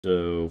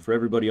So for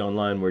everybody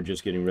online, we're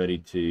just getting ready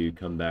to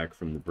come back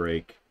from the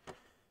break.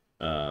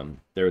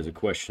 There was a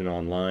question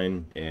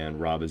online,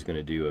 and Rob is going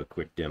to do a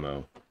quick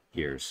demo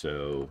here.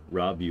 So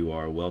Rob, you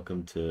are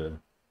welcome to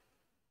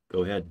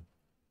go ahead.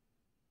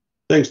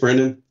 Thanks,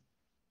 Brandon.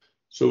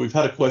 So we've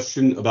had a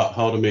question about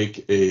how to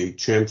make a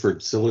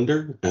chamfered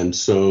cylinder, and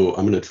so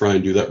I'm going to try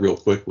and do that real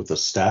quick with a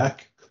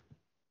stack.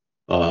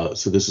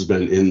 So this has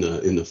been in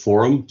the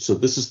forum. So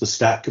this is the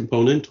stack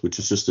component, which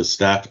is just a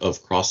stack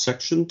of cross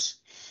sections,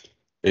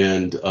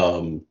 and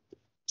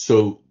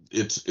so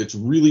it's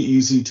really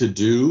easy to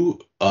do,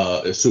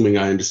 assuming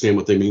I understand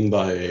what they mean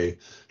by a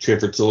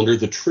chamfered cylinder.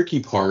 The tricky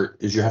part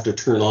is you have to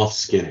turn off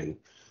skinning.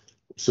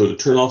 So to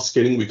turn off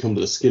skinning, we come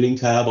to the skinning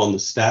tab on the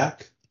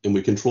stack, and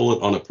we control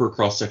it on a per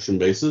cross-section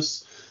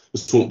basis.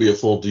 This won't be a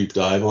full deep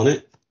dive on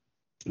it,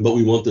 but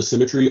we want the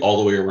symmetry all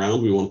the way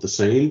around. We want it the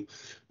same.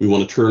 We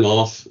want to turn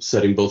off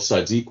setting both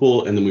sides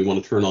equal, and then we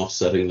want to turn off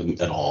setting them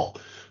at all.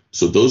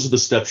 So those are the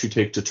steps you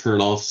take to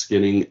turn off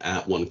skinning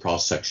at one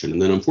cross-section.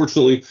 And then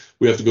unfortunately,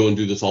 we have to go and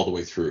do this all the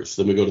way through.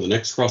 So then we go to the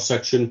next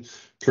cross-section,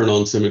 turn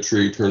on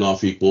symmetry, turn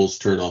off equals,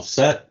 turn off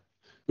set.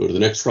 Go to the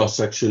next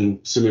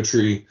cross-section,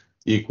 symmetry,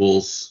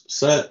 equals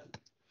set.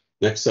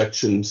 Next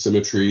section,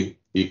 symmetry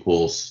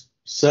equals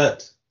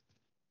set.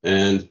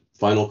 And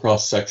final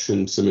cross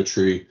section,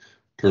 symmetry,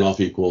 turn off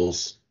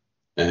equals,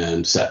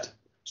 and set.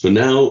 So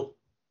now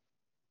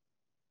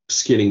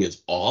skinning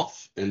is off.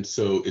 And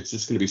so it's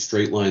just going to be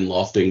straight line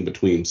lofting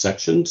between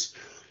sections.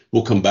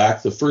 We'll come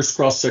back. The first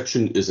cross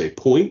section is a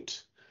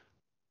point.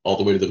 All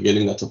the way to the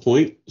beginning, that's a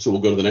point. So we'll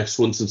go to the next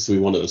one. Since we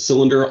wanted a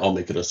cylinder, I'll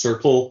make it a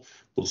circle.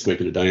 We'll just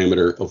make it a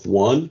diameter of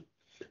 1.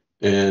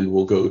 And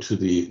we'll go to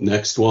the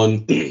next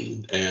one,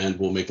 and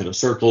we'll make it a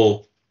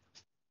circle,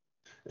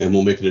 and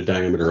we'll make it a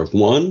diameter of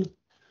 1.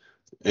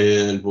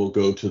 And we'll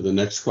go to the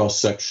next cross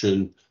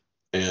section,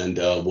 and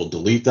we'll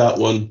delete that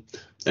one.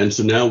 And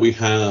so now we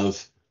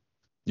have,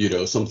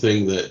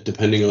 something that,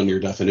 depending on your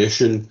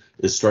definition,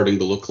 is starting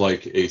to look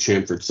like a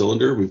chamfered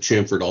cylinder. We've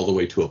chamfered all the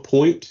way to a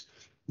point.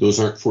 Those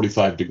aren't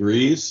 45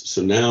 degrees.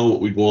 So now what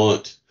we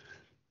want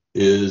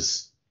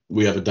is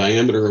we have a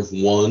diameter of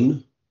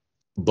 1,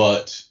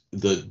 but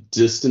the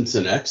distance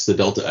in x, the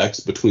delta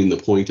x between the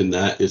point and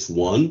that is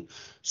 1.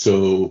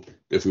 So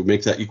if we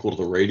make that equal to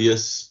the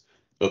radius,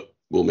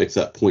 we'll make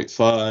that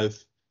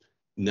 0.5.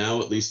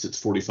 Now at least it's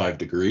 45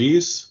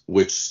 degrees,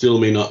 which still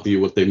may not be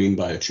what they mean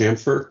by a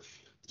chamfer.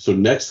 So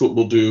next what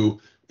we'll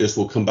do is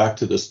we'll come back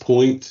to this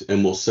point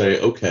and we'll say,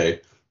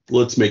 okay,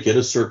 let's make it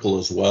a circle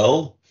as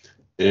well,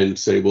 and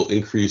say we'll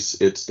increase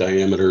its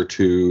diameter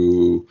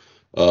to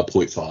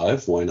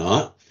 0.5. Why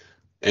not?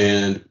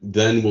 And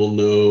then we'll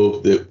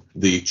know that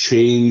the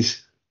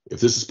change, if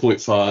this is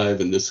 0.5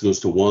 and this goes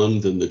to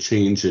 1, then the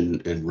change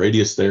in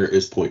radius there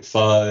is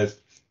 0.5.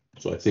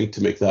 So I think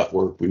to make that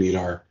work, we need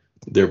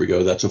there we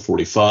go, that's a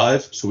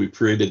 45. So we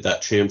created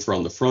that chamfer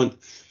on the front.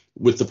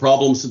 With the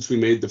problem, since we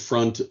made the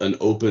front an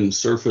open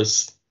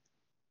surface,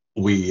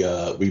 we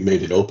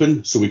made it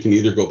open. So we can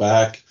either go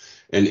back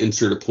and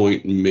insert a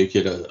point and make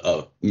it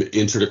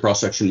insert a cross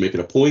section, make it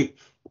a point,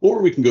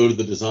 or we can go to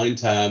the design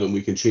tab and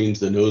we can change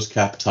the nose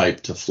cap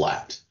type to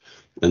flat.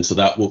 And so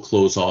that will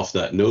close off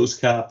that nose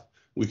cap.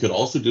 We could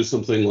also do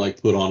something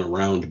like put on a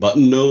round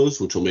button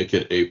nose, which will make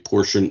it a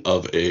portion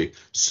of a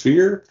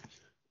sphere.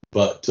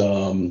 But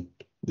the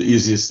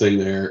easiest thing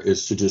there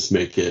is to just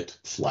make it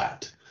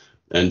flat.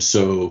 And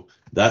so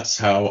that's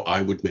how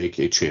I would make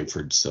a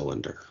chamfered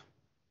cylinder.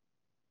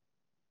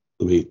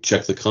 Let me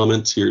check the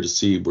comments here to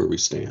see where we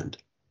stand.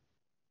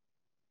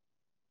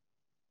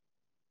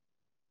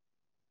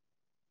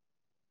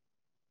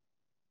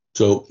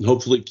 So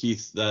hopefully,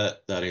 Keith,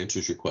 that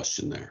answers your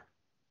question there.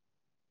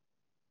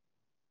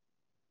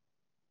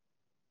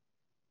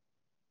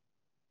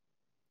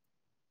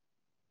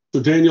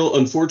 So Daniel,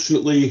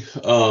 unfortunately,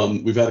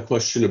 we've had a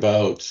question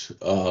about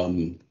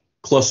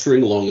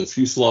clustering along the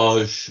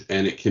fuselage,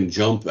 and it can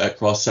jump at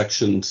cross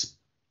sections.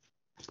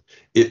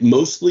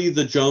 Mostly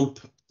the jump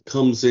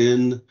comes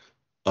in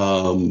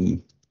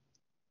when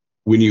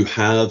you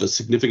have a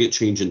significant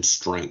change in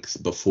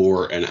strength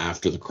before and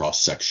after the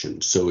cross section.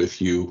 So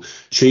if you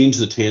change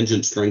the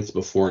tangent strength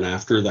before and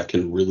after, that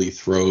can really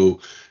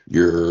throw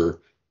your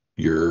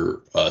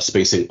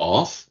spacing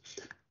off.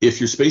 If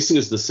your spacing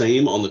is the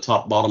same on the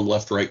top, bottom,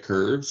 left, right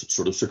curves,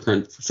 sort of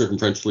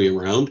circumferentially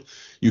around,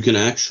 you can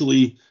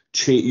actually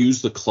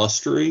use the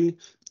clustering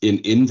in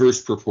inverse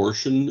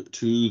proportion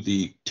to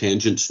the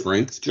tangent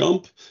strength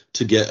jump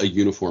to get a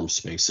uniform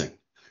spacing.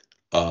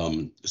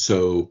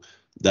 So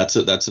that's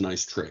a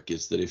nice trick,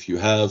 is that if you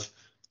have,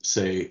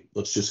 say,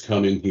 let's just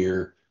come in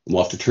here, and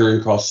we'll have to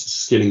turn cross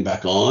skinning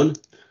back on,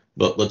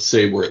 but let's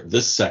say we're at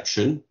this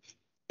section,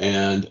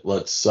 and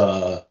let's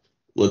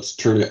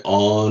turn it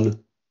on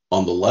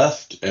the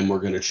left, and we're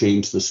going to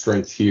change the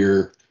strength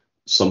here,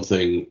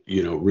 something,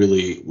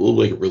 we'll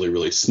make it really,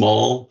 really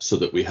small so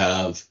that we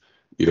have,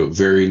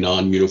 very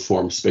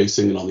non-uniform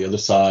spacing. And on the other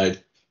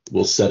side,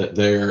 we'll set it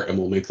there and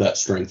we'll make that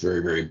strength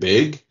very, very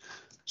big.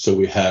 So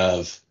we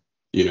have,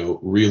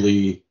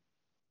 really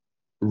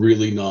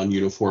really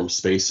non-uniform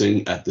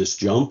spacing at this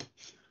jump,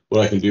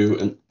 what I can do,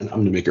 and I'm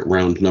going to make it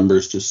round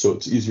numbers just so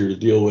it's easier to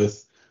deal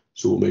with.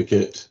 So we'll make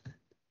it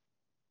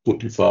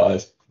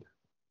 0.25.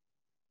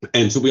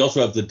 And so we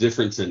also have the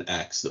difference in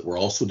X that we're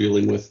also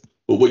dealing with.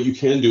 But what you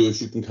can do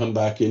is you can come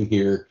back in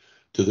here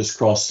to this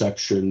cross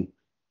section,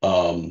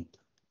 and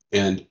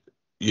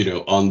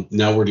on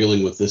now we're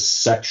dealing with this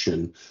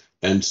section,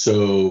 and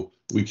so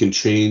we can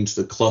change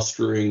the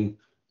clustering.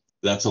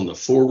 That's on the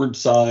forward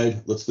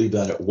side. Let's leave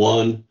that at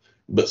 1.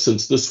 But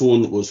since this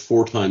one was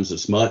 4 times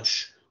as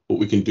much, what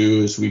we can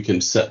do is we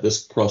can set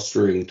this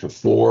clustering to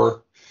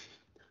 4,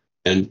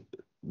 and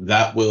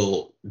that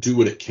will do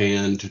what it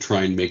can to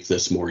try and make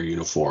this more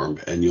uniform.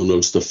 And you'll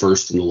notice the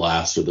first and the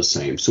last are the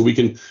same. So we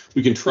can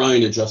try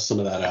and adjust some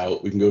of that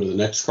out. We can go to the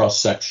next cross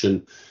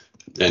section,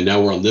 and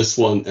now we're on this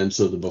one. And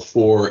so the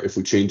before, if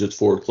we change its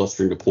forward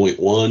clustering to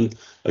 0.1,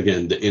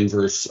 again, the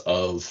inverse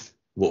of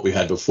what we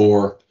had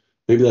before.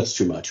 Maybe that's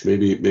too much.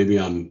 Maybe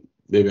I'm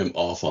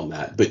off on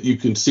that. But you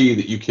can see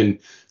that you can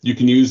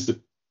use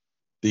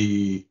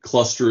the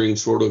clustering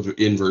sort of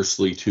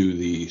inversely to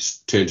the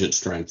tangent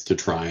strength to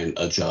try and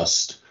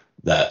adjust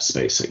that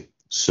spacing.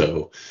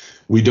 So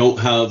we don't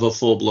have a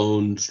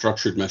full-blown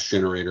structured mesh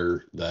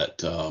generator that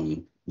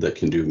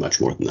can do much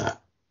more than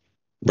that.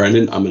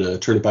 Brandon, I'm going to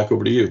turn it back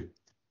over to you.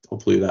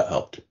 Hopefully that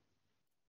helped.